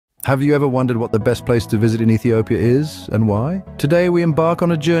Have you ever wondered what the best place to visit in Ethiopia is and why? Today we embark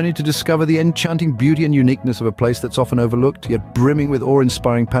on a journey to discover the enchanting beauty and uniqueness of a place that's often overlooked, yet brimming with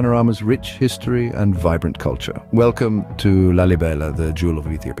awe-inspiring panoramas, rich history and vibrant culture. Welcome to Lalibela, the jewel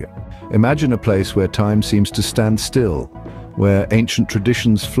of Ethiopia. Imagine a place where time seems to stand still, where ancient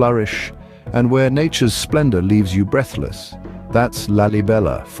traditions flourish, and where nature's splendor leaves you breathless. That's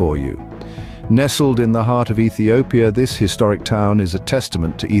Lalibela for you. Nestled in the heart of Ethiopia, this historic town is a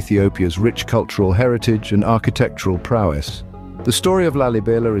testament to Ethiopia's rich cultural heritage and architectural prowess. The story of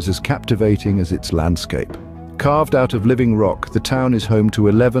Lalibela is as captivating as its landscape. Carved out of living rock, the town is home to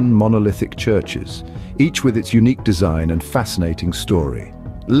 11 monolithic churches, each with its unique design and fascinating story.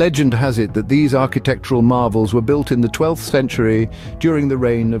 Legend has it that these architectural marvels were built in the 12th century during the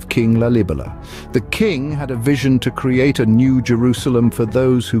reign of King Lalibela. The king had a vision to create a new Jerusalem for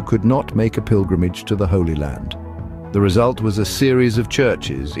those who could not make a pilgrimage to the Holy Land. The result was a series of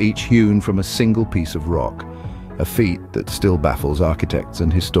churches, each hewn from a single piece of rock, a feat that still baffles architects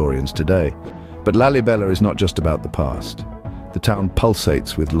and historians today. But Lalibela is not just about the past. The town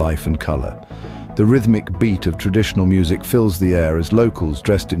pulsates with life and color. The rhythmic beat of traditional music fills the air as locals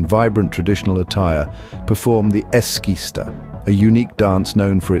dressed in vibrant traditional attire perform the eskista, a unique dance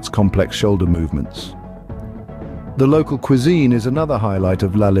known for its complex shoulder movements. The local cuisine is another highlight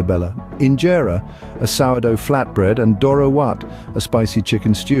of Lalibela. Injera, a sourdough flatbread, and doro wat, a spicy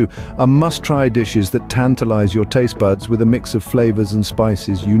chicken stew, are must-try dishes that tantalize your taste buds with a mix of flavors and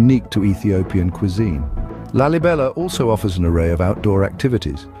spices unique to Ethiopian cuisine. Lalibela also offers an array of outdoor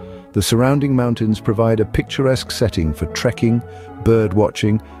activities. The surrounding mountains provide a picturesque setting for trekking, bird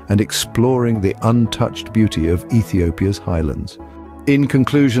watching, and exploring the untouched beauty of Ethiopia's highlands. In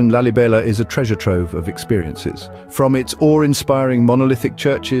conclusion, Lalibela is a treasure trove of experiences. From its awe-inspiring monolithic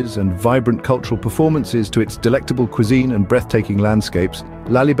churches and vibrant cultural performances to its delectable cuisine and breathtaking landscapes,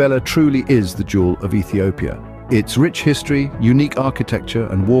 Lalibela truly is the jewel of Ethiopia. Its rich history, unique architecture,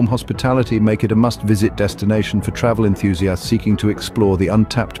 and warm hospitality make it a must-visit destination for travel enthusiasts seeking to explore the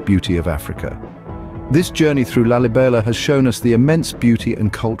untapped beauty of Africa. This journey through Lalibela has shown us the immense beauty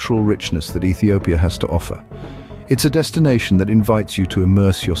and cultural richness that Ethiopia has to offer. It's a destination that invites you to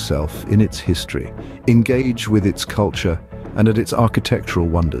immerse yourself in its history, engage with its culture, and at its architectural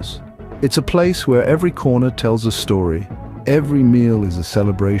wonders. It's a place where every corner tells a story, every meal is a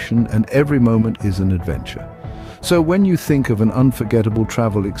celebration, and every moment is an adventure. So when you think of an unforgettable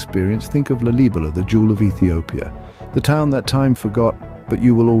travel experience, think of Lalibela, the jewel of Ethiopia, the town that time forgot, but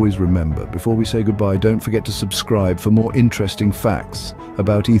you will always remember. Before we say goodbye, don't forget to subscribe for more interesting facts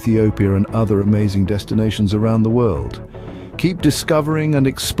about Ethiopia and other amazing destinations around the world. Keep discovering and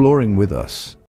exploring with us.